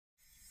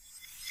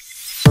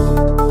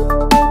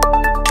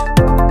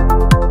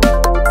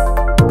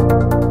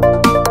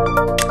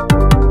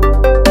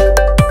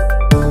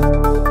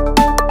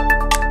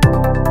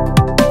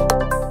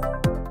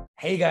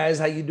guys,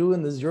 how you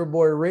doing? This is your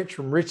boy Rich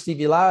from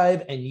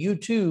RICHTVLIVE, and you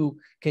too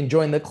can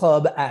join the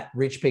club at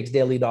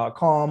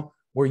richpicksdaily.com,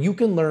 where you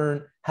can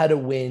learn how to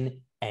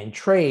win and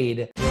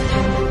trade.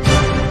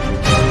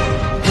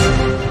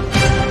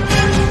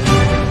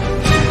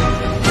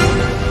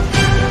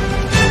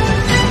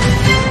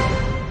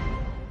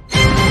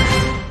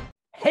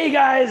 Hey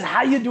guys,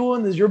 how you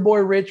doing? This is your boy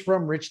Rich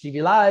from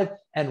RICHTVLIVE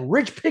and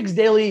Rich Picks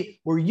Daily,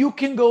 where you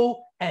can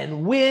go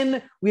and win.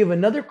 We have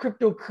another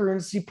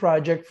cryptocurrency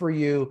project for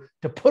you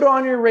to put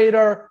on your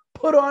radar,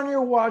 put on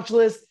your watch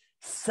list.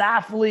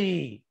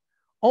 safle,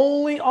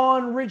 only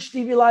on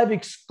RICHTVLIVE,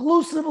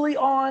 exclusively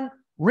on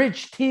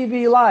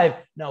RICHTVLIVE.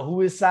 Now,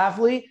 who is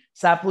safle?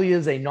 safle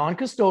is a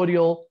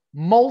non-custodial,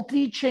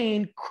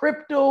 multi-chain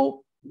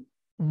crypto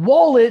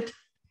wallet.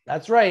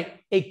 That's right,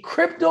 a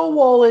crypto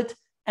wallet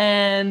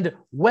and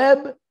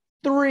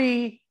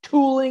Web3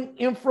 tooling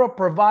infra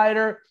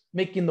provider,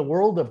 making the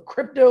world of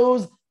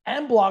cryptos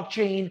and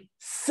blockchain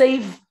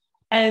safe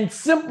and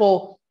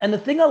simple. And the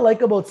thing I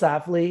like about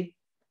safle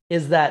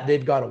is that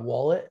they've got a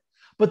wallet,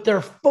 but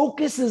their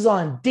focus is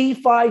on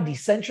DeFi,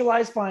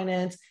 decentralized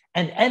finance,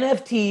 and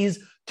NFTs,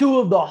 two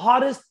of the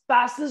hottest,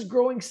 fastest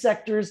growing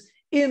sectors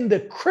in the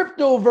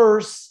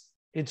Cryptoverse.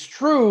 It's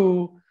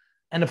true.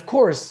 And of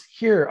course,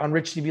 here on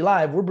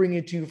RICHTVLIVE, we're bringing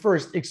it to you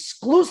first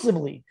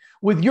exclusively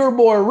with your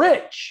boy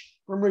Rich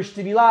from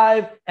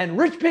RICHTVLIVE and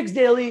Rich Picks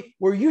Daily,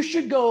 where you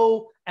should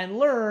go and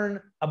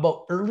learn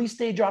about early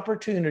stage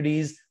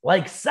opportunities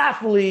like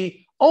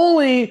safle,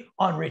 only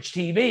on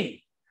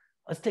RICHTV.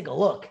 Let's take a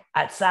look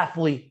at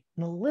safle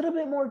in a little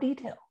bit more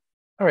detail.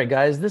 All right,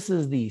 guys, this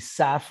is the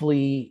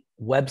safle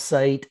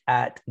website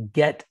at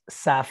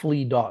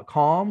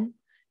get.safle.com.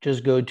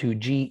 Just go to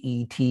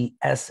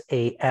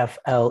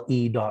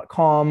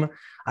get.safle.com.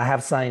 I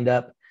have signed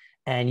up,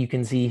 and you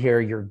can see here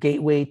your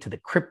gateway to the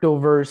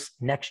Cryptoverse,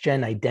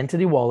 next-gen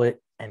identity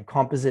wallet, and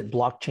composite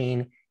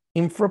blockchain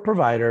infra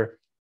provider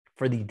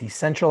for the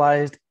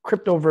decentralized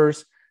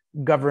Cryptoverse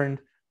governed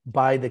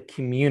by the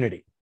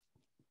community.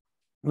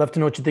 I'd love to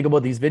know what you think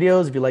about these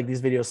videos. If you like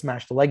these videos,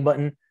 smash the like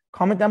button,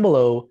 comment down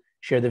below,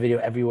 share the video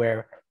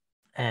everywhere,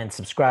 and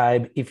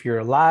subscribe if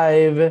you're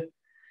live.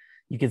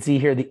 You can see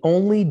here the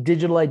only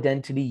digital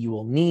identity you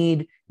will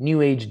need,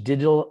 new age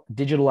digital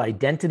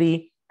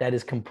identity that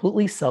is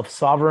completely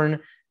self-sovereign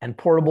and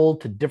portable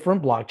to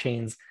different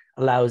blockchains,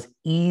 allows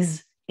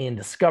ease in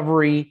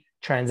discovery,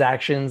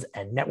 transactions,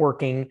 and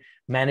networking,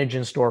 manage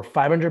and store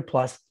 500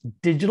 plus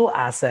digital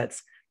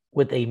assets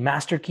with a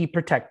master key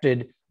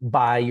protected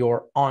by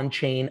your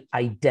on-chain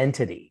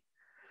identity.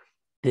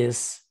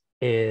 This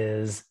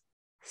is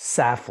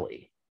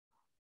safle.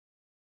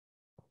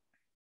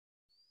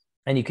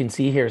 And you can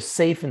see here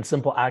safe and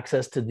simple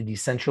access to the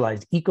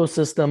decentralized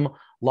ecosystem.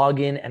 Log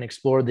in and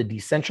explore the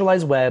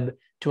decentralized web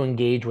to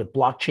engage with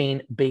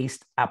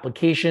blockchain-based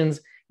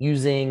applications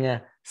using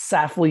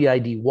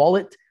safleID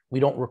wallet. We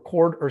don't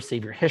record or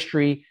save your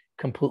history,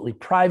 completely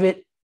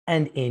private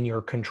and in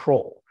your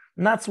control.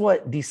 And that's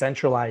what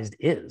decentralized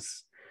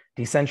is.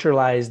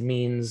 Decentralized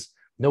means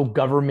no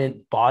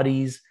government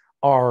bodies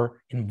are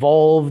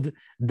involved,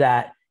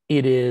 that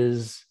it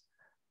is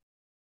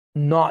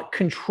not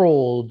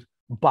controlled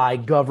by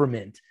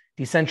government.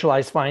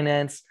 Decentralized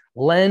finance: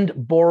 lend,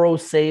 borrow,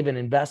 save, and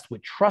invest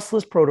with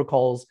trustless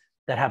protocols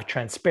that have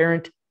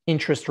transparent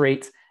interest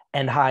rates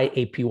and high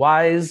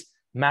APYs.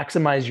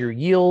 Maximize your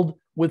yield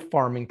with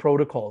farming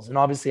protocols. And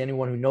obviously,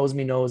 anyone who knows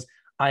me knows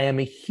I am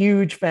a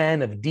huge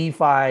fan of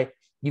DeFi.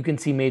 You can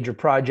see major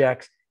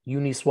projects: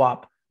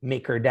 Uniswap,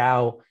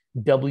 MakerDAO,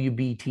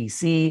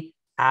 WBTC,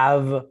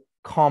 AV,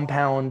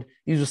 Compound.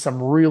 These are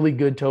some really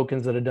good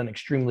tokens that have done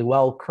extremely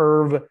well.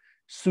 Curve,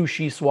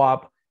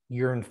 SushiSwap,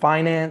 Yearn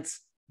Finance,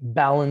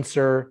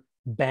 Balancer,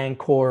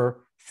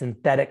 Bancor,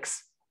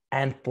 Synthetics,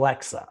 and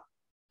Flexa.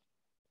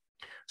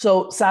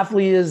 So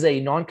safle is a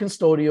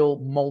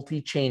non-custodial,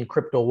 multi-chain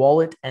crypto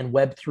wallet and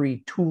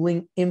Web3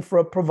 tooling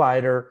infra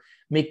provider,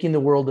 making the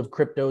world of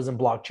cryptos and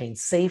blockchain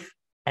safe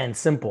and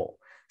simple.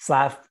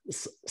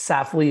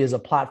 Safle is a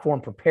platform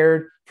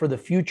prepared for the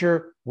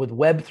future with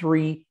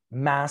Web3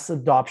 mass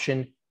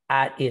adoption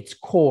at its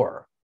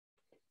core.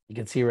 You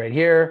can see right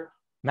here,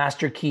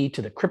 master key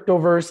to the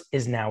Cryptoverse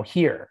is now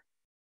here.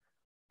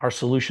 Our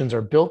solutions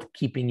are built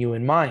keeping you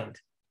in mind.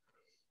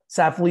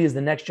 Safle is the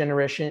next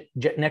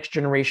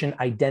generation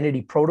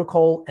identity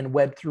protocol and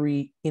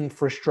Web3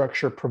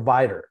 infrastructure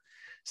provider.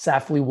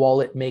 Safle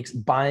Wallet makes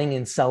buying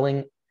and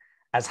selling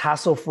as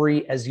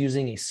hassle-free as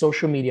using a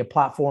social media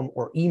platform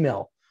or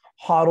email.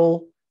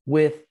 HODL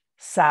with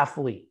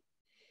safle,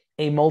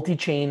 a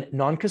multi-chain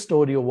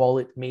non-custodial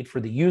wallet made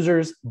for the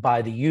users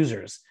by the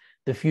users.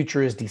 The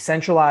future is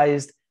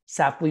decentralized.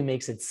 Safle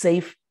makes it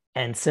safe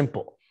and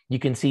simple. You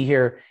can see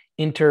here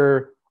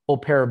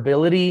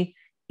interoperability,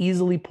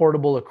 easily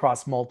portable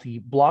across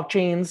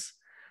multi-blockchains,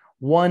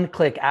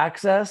 one-click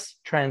access,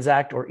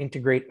 transact or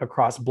integrate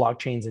across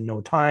blockchains in no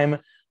time,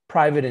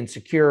 private and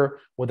secure.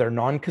 With our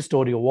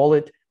non-custodial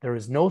wallet, there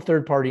is no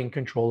third party in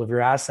control of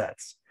your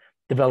assets.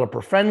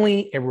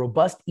 Developer-friendly, a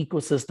robust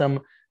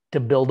ecosystem to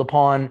build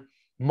upon,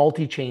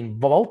 multi-chain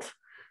vault,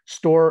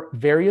 store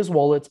various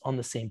wallets on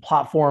the same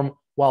platform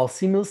while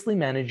seamlessly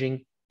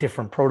managing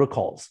different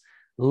protocols.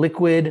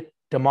 Liquid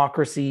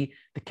democracy,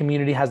 the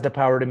community has the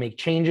power to make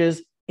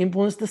changes,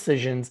 influence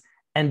decisions,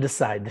 and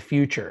decide the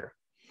future.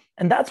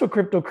 And that's what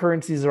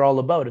cryptocurrencies are all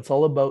about. It's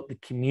all about the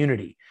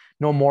community.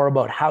 Know more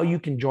about how you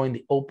can join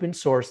the open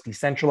source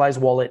decentralized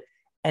wallet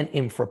and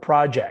infra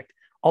project.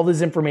 All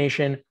this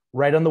information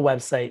right on the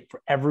website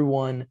for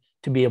everyone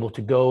to be able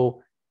to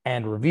go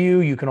and review.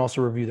 You can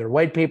also review their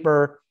white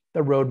paper, the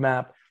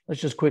roadmap.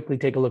 Let's just quickly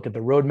take a look at the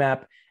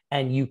roadmap,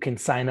 and you can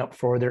sign up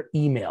for their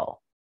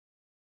email.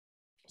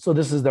 So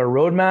this is their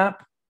roadmap,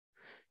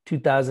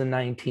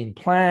 2019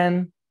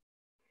 plan,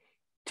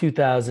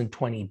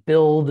 2020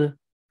 build,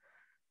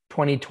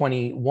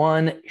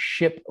 2021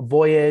 ship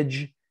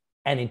voyage,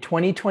 and in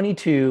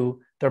 2022,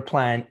 their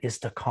plan is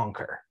to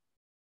conquer.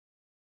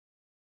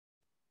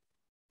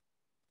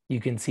 You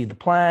can see the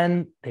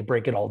plan. They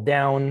break it all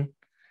down.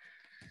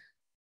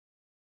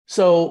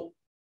 So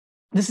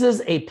this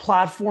is a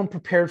platform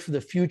prepared for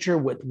the future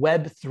with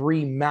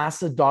Web3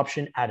 mass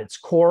adoption at its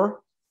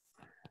core.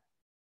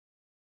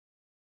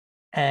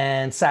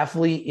 And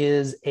safle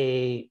is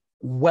a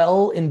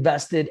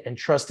well-invested and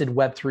trusted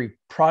Web3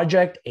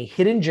 project, a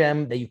hidden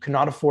gem that you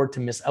cannot afford to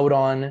miss out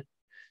on.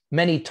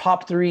 Many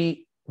top-tier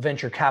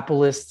venture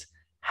capitalists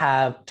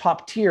have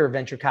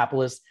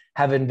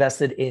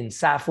invested in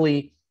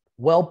safle,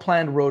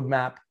 well-planned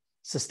roadmap,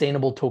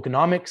 sustainable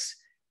tokenomics,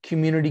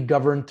 community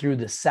governed through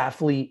the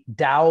safle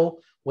DAO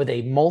with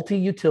a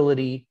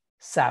multi-utility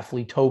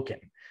safle token.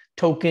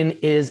 Token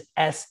is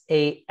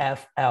SAFLE.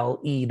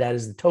 That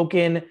is the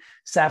token.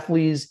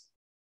 Safle's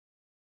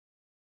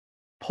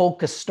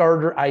Polka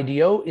Starter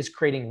IDO is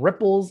creating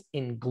ripples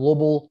in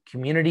global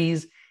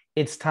communities.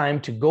 It's time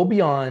to go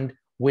beyond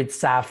with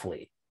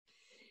safle.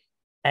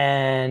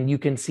 And you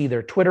can see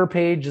their Twitter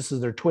page. This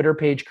is their Twitter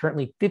page,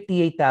 currently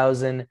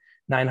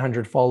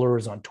 58,900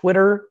 followers on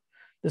Twitter.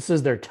 This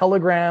is their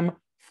Telegram,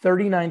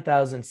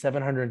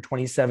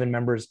 39,727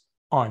 members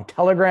on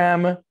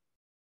Telegram.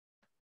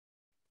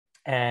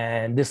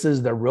 And this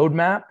is the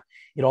roadmap.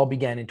 It all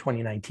began in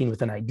 2019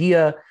 with an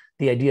idea,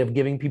 the idea of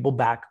giving people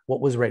back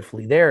what was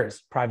rightfully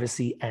theirs,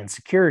 privacy and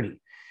security,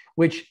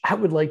 which I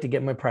would like to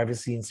get my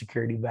privacy and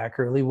security back,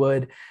 I really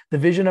would. The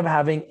vision of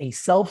having a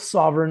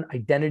self-sovereign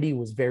identity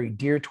was very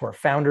dear to our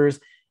founders,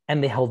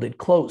 and they held it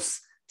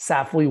close.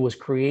 Safle was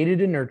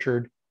created and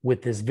nurtured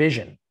with this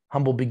vision.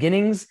 Humble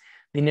beginnings,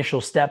 the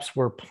initial steps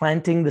were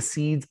planting the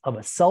seeds of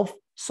a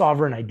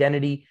self-sovereign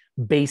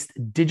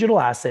identity-based digital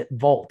asset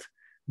vault.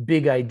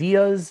 Big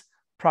ideas,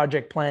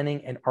 project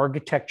planning, and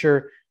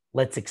architecture.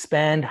 Let's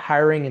expand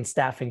hiring and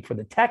staffing for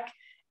the tech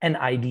and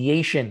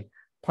ideation,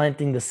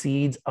 planting the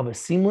seeds of a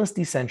seamless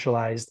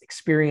decentralized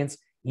experience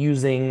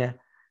using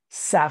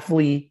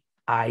safleID.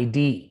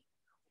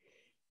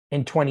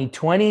 In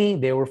 2020,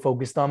 they were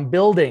focused on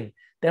building.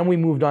 Then we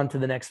moved on to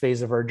the next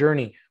phase of our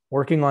journey,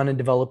 working on and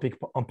developing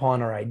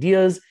upon our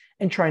ideas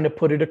and trying to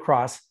put it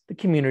across the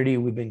community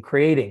we've been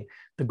creating.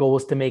 The goal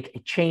was to make a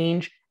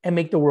change and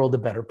make the world a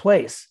better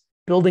place.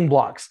 Building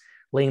blocks,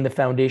 laying the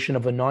foundation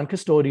of a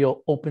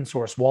non-custodial open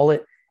source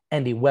wallet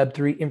and a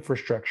Web3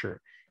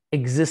 infrastructure.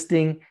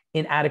 Existing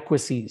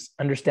inadequacies,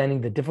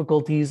 understanding the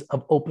difficulties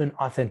of open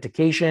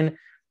authentication,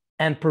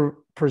 and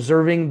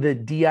preserving the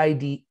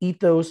DID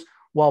ethos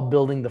while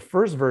building the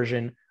first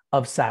version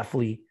of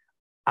safleID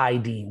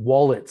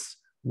wallets.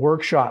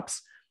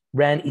 Workshops,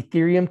 ran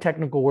Ethereum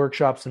technical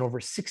workshops in over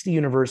 60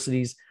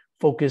 universities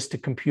focused to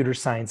computer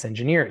science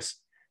engineers.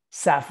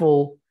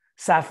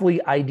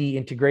 safleID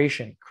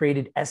integration,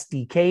 created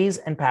SDKs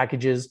and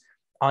packages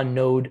on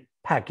Node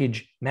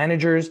package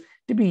managers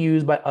to be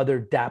used by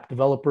other dApp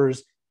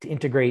developers to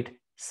integrate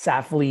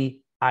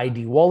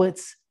safleID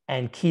wallets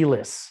and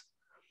keyless.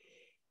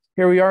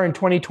 Here we are in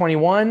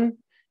 2021.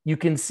 You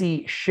can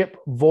see ship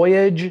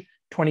voyage.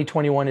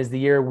 2021 is the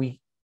year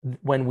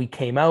when we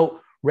came out,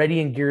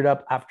 ready and geared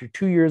up after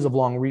 2 years of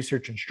long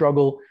research and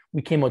struggle.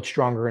 We came out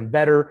stronger and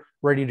better,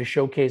 ready to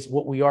showcase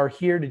what we are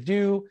here to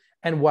do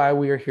and why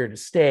we are here to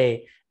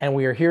stay. And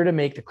we are here to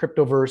make the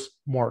Cryptoverse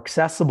more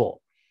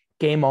accessible.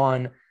 Game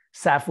on,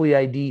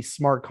 safleID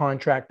smart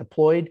contract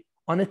deployed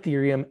on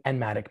Ethereum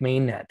and Matic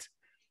mainnet.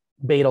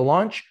 Beta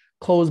launch,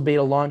 closed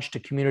beta launch to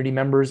community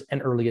members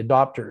and early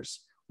adopters.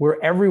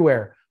 We're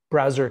everywhere.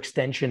 Browser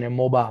extension and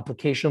mobile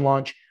application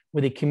launch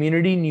with a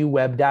community new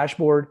web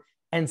dashboard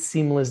and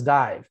seamless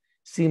dive,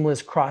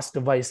 seamless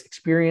cross-device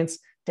experience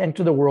to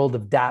enter the world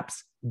of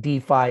dApps,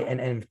 DeFi, and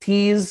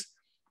NFTs.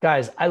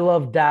 Guys, I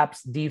love dApps,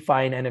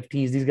 DeFi, and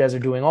NFTs. These guys are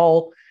doing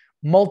all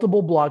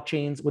multiple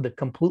blockchains with a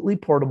completely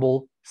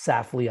portable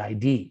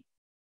safleID.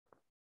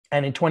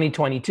 And in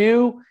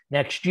 2022,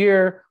 next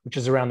year, which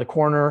is around the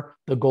corner,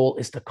 the goal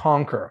is to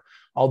conquer.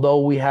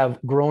 Although we have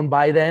grown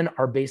by then,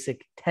 our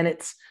basic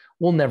tenets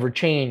will never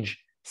change.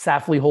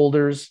 Safle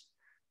holders,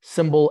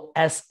 symbol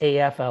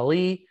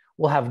SAFLE,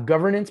 will have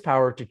governance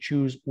power to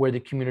choose where the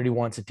community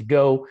wants it to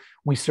go.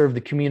 We serve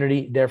the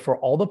community, therefore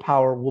all the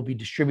power will be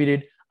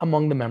distributed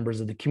among the members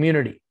of the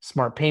community.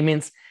 Smart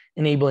payments,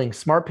 enabling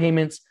smart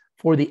payments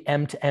for the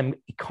M2M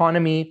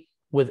economy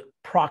with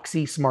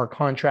proxy smart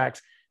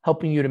contracts,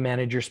 helping you to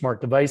manage your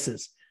smart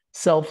devices.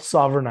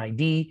 Self-sovereign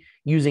ID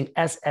using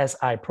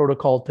SSI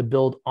protocol to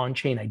build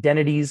on-chain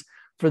identities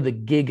for the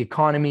gig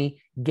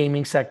economy,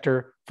 gaming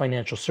sector,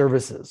 financial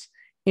services.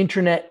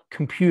 Internet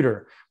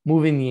computer,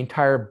 moving the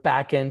entire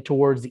backend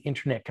towards the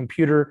internet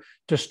computer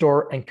to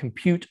store and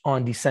compute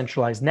on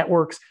decentralized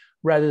networks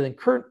rather than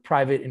current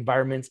private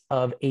environments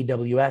of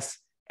AWS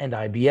and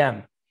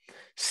IBM.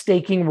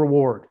 Staking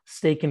reward,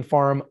 stake and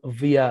farm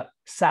via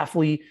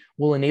safle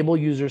will enable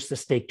users to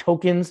stake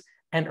tokens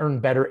and earn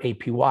better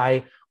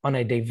APY on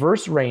a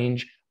diverse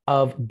range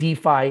of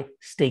DeFi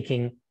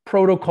staking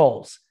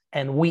protocols.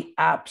 And we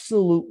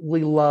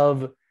absolutely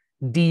love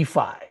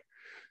DeFi.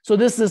 So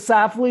this is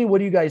safle. What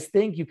do you guys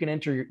think? You can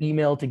enter your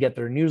email to get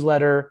their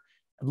newsletter.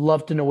 I'd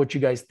love to know what you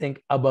guys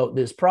think about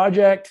this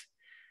project.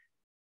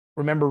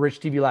 Remember,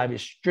 RICHTVLIVE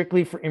is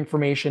strictly for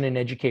information and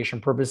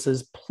education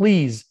purposes.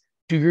 Please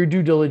do your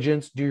due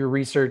diligence, do your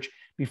research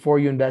before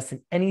you invest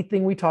in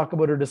anything we talk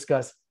about or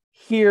discuss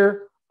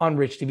here on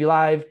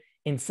RICHTVLIVE.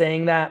 In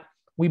saying that,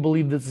 we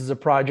believe this is a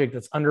project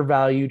that's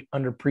undervalued,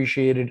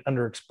 underappreciated,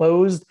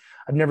 underexposed.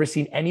 I've never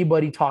seen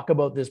anybody talk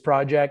about this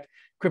project.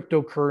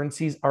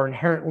 Cryptocurrencies are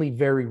inherently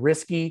very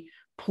risky.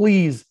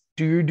 Please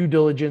do your due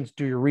diligence,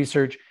 do your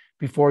research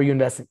before you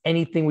invest in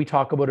anything we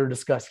talk about or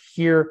discuss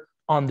here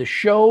on the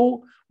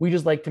show. We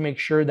just like to make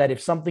sure that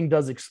if something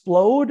does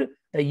explode,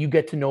 that you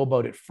get to know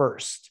about it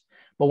first.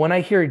 But when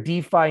I hear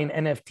DeFi and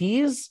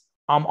NFTs,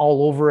 I'm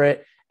all over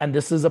it. And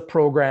this is a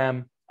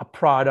program, a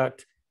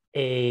product,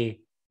 a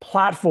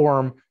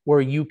platform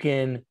where you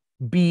can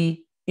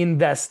be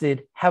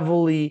invested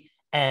heavily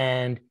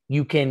and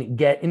you can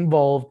get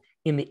involved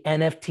in the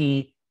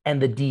NFT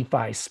and the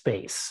DeFi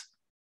space.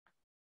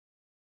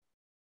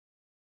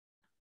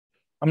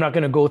 I'm not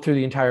going to go through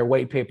the entire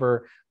white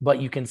paper, but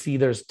you can see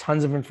there's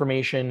tons of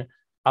information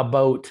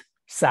about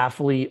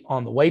safle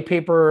on the white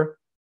paper.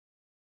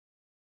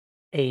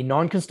 A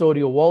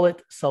non-custodial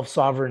wallet,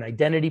 self-sovereign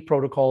identity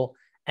protocol,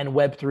 and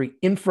Web3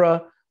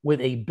 infra with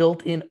a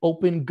built-in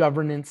open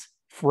governance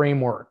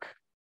framework.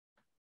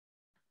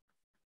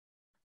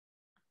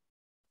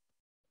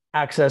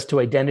 Access to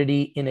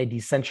identity in a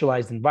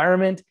decentralized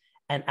environment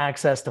and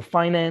access to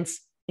finance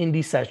in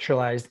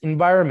decentralized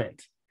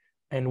environment.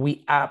 And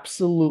we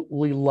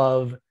absolutely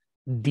love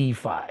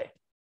DeFi.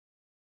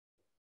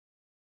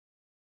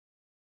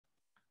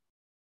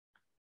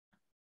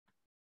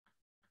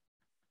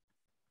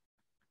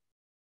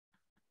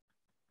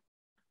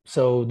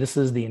 So this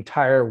is the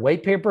entire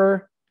white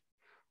paper.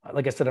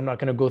 Like I said, I'm not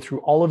going to go through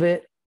all of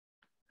it,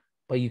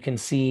 but you can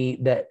see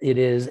that it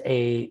is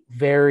a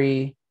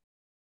very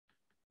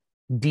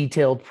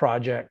detailed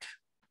project.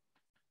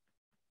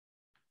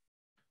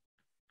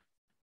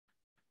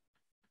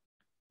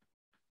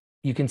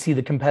 You can see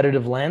the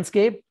competitive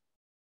landscape,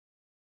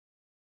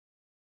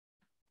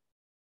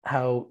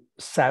 how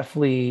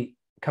safle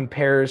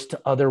compares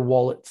to other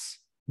wallets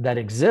that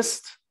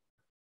exist.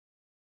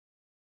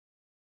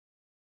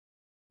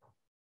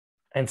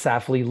 And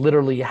safle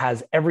literally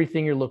has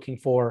everything you're looking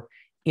for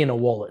in a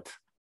wallet.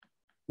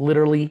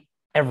 Literally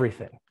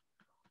everything.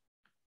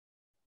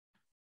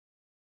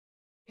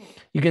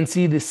 You can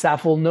see the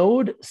safle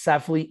node.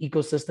 Safle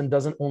ecosystem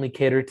doesn't only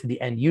cater to the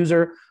end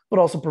user, but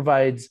also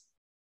provides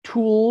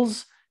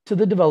tools to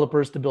the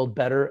developers to build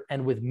better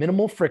and with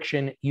minimal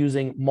friction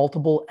using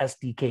multiple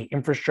SDK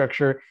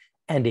infrastructure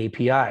and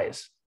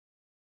APIs.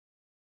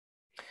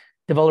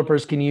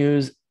 Developers can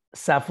use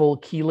safle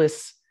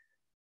keyless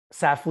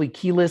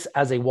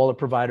as a wallet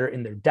provider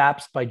in their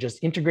dApps by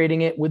just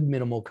integrating it with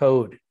minimal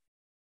code.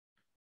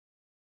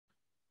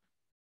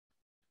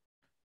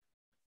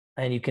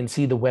 And you can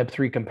see the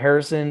Web3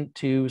 comparison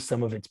to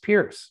some of its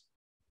peers.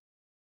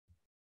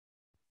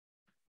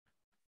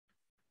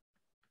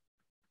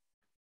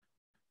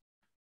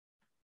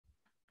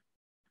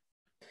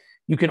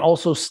 You can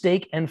also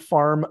stake and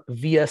farm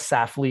via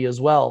safle as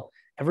well.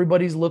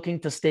 Everybody's looking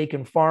to stake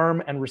and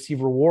farm and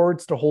receive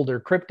rewards to hold their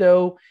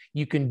crypto.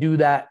 You can do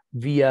that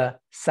via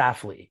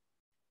safle.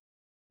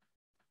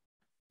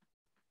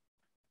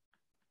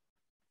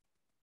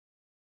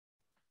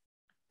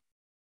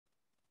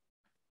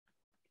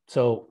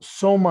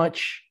 So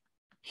much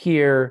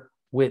here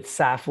with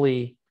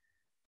safle.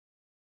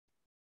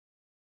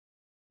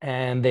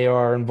 And they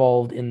are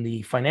involved in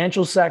the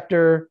financial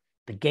sector,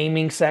 the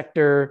gaming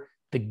sector,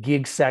 the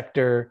gig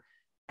sector,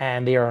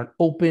 and they are an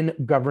open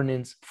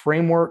governance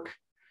framework.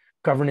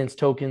 Governance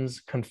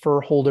tokens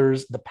confer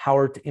holders the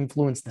power to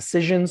influence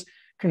decisions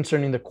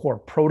concerning the core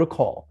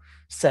protocol,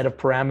 set of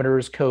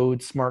parameters,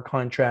 code, smart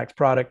contracts,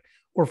 product,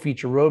 or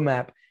feature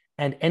roadmap,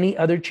 and any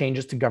other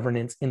changes to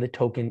governance in the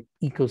token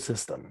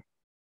ecosystem.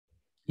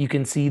 You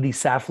can see the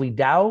safle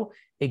DAO,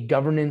 a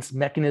governance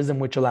mechanism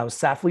which allows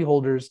safle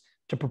holders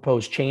to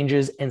propose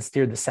changes and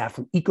steer the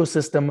safle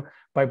ecosystem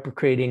by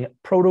creating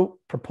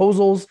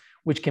proposals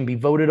which can be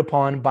voted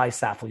upon by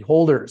safle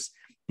holders.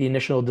 The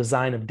initial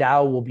design of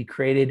DAO will be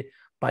created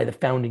by the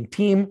founding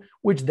team,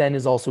 which then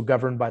is also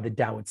governed by the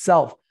DAO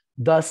itself.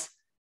 Thus,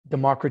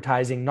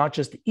 democratizing not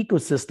just the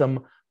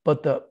ecosystem,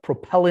 but the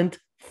propellant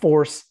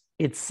force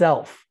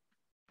itself.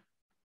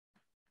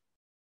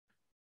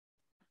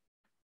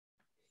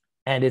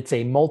 And it's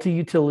a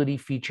multi-utility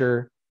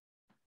feature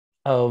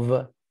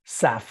of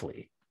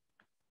safle.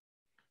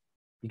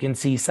 You can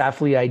see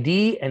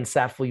safleID and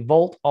safle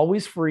Vault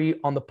always free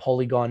on the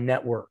Polygon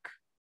network.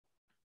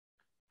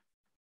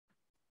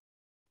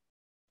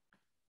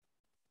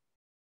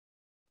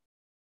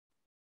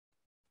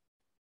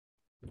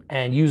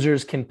 And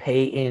users can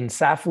pay in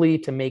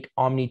safle to make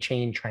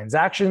omni-chain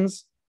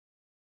transactions.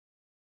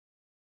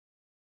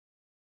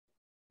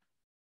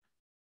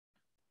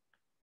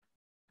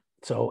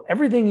 So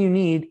everything you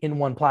need in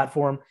one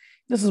platform.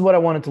 This is what I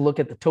wanted to look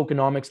at the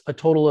tokenomics. A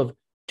total of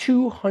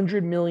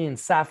 200 million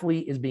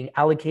safle is being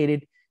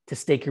allocated to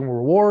staking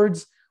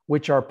rewards,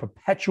 which are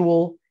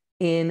perpetual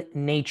in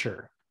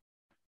nature.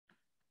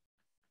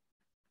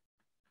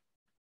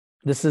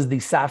 This is the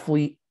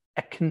safle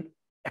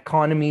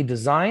economy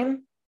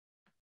design.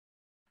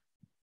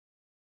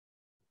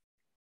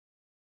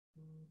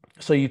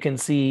 So you can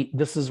see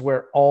this is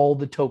where all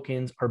the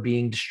tokens are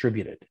being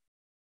distributed.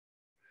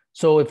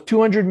 So if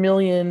 200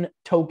 million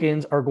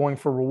tokens are going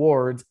for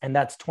rewards, and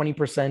that's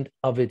 20%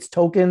 of its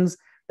tokens,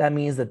 that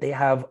means that they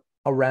have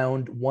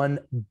around 1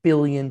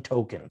 billion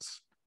tokens.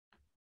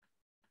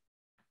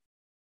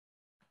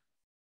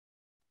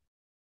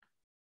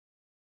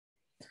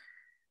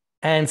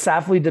 And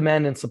safle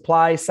demand and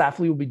supply.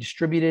 Safle will be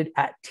distributed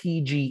at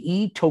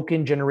TGE,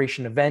 token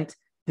generation event.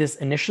 This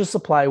initial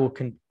supply will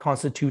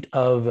constitute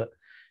of,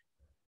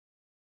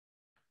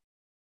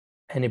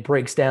 and it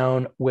breaks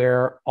down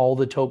where all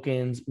the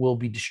tokens will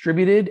be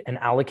distributed and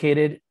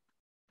allocated.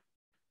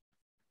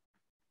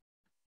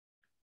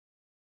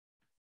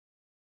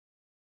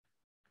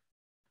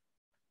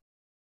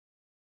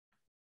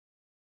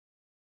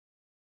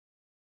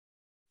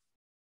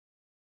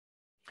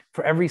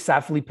 For every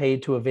safle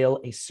paid to avail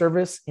a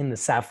service in the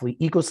safle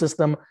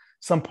ecosystem,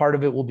 some part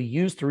of it will be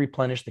used to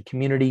replenish the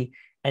community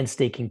and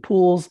staking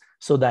pools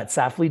so that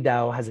safle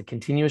DAO has a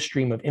continuous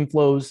stream of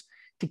inflows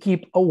to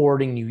keep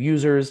awarding new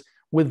users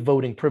with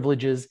voting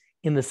privileges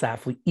in the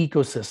safle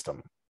ecosystem.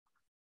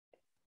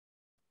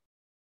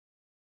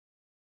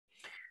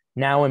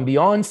 Now and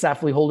beyond,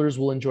 safle holders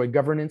will enjoy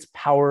governance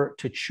power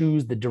to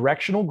choose the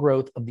directional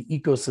growth of the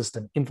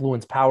ecosystem.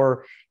 Influence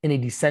power in a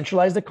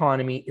decentralized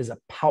economy is a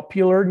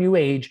popular new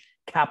age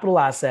capital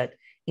asset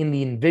in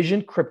the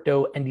envisioned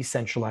crypto and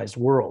decentralized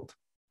world.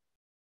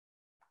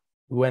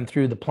 We went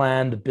through the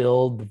plan, the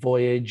build, the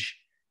voyage,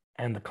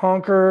 and the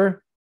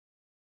conquer.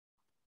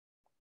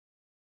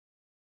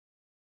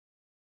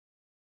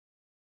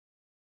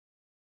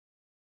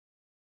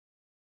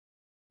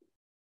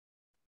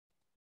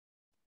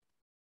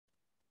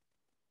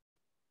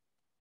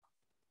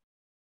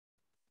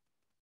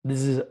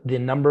 This is the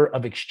number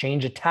of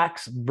exchange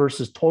attacks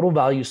versus total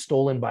value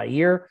stolen by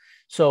year.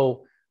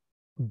 So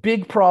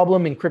big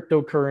problem in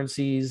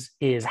cryptocurrencies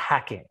is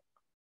hacking.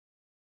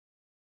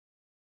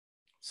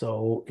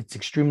 So it's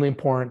extremely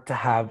important to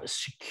have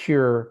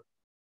secure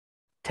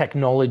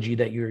technology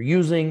that you're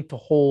using to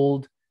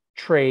hold,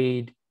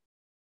 trade,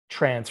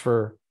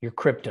 transfer your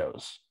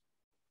cryptos.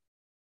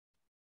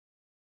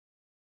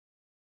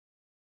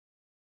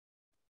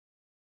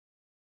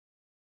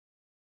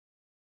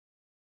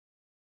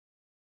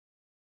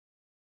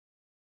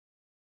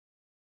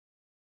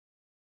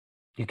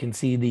 You can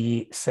see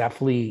the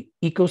safle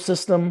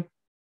ecosystem.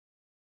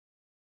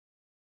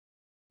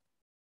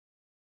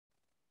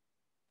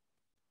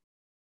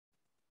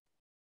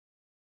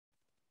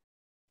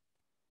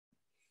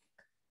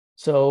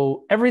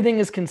 So everything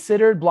is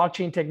considered.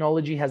 Blockchain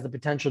technology has the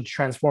potential to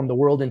transform the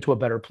world into a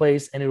better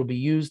place, and it will be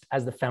used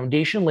as the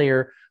foundation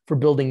layer for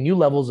building new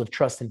levels of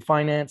trust in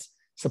finance,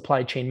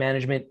 supply chain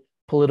management,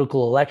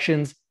 political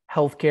elections,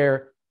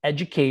 healthcare,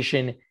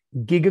 education,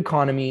 gig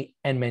economy,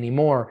 and many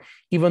more.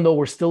 Even though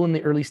we're still in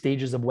the early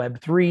stages of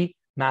Web3,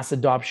 mass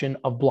adoption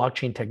of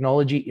blockchain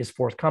technology is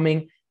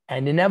forthcoming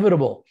and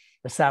inevitable.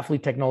 The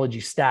safle technology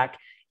stack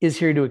is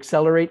here to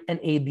accelerate and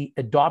aid the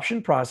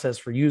adoption process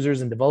for users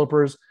and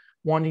developers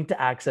wanting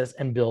to access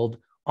and build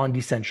on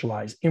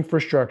decentralized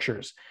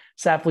infrastructures.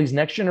 Safle's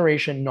next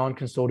generation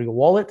non-custodial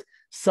wallet,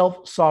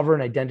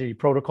 self-sovereign identity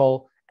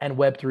protocol, and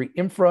Web3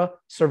 infra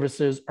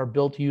services are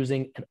built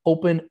using an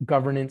open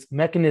governance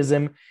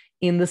mechanism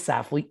in the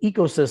safle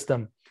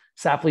ecosystem.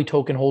 Safle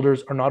token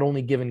holders are not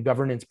only given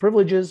governance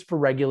privileges for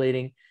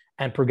regulating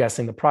and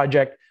progressing the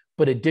project,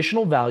 but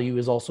additional value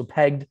is also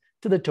pegged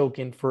to the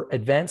token for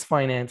advanced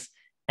finance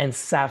and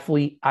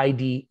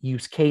safleID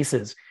use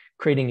cases,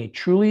 creating a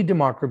truly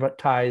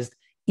democratized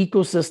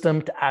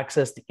ecosystem to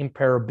access the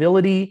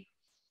imperishability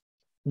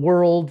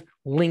world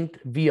linked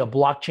via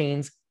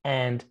blockchains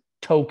and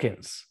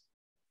tokens.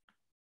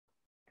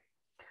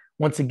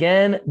 Once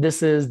again,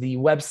 this is the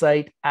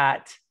website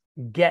at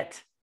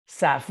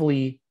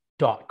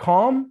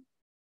get.safle.com.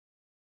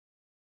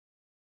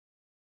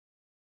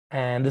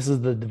 And this is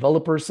the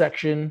developer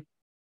section.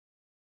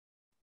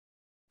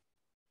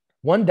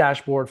 One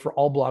dashboard for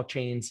all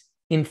blockchains,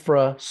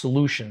 infra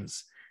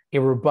solutions, a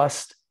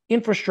robust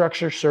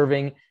infrastructure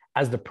serving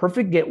as the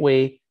perfect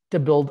gateway to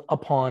build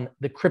upon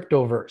the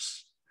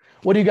Cryptoverse.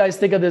 What do you guys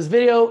think of this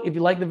video? If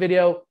you like the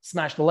video,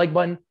 smash the like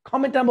button,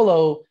 comment down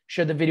below,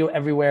 share the video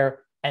everywhere,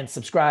 and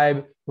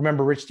subscribe.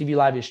 Remember, Rich TV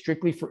Live is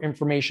strictly for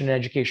information and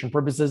education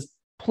purposes.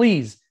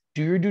 Please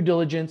do your due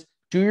diligence,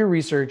 do your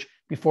research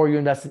before you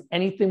invest in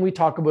anything we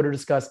talk about or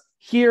discuss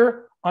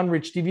here on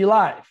Rich TV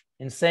Live.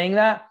 In saying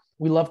that,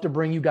 we love to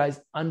bring you guys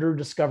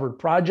under-discovered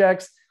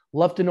projects.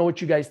 Love to know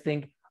what you guys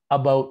think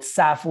about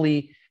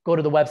Safle. Go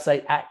to the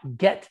website at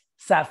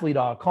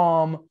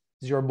get.safle.com.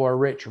 This is your boy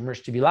Rich from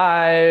Rich TV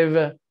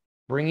Live,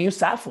 bringing you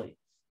Safle.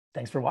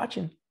 Thanks for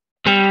watching.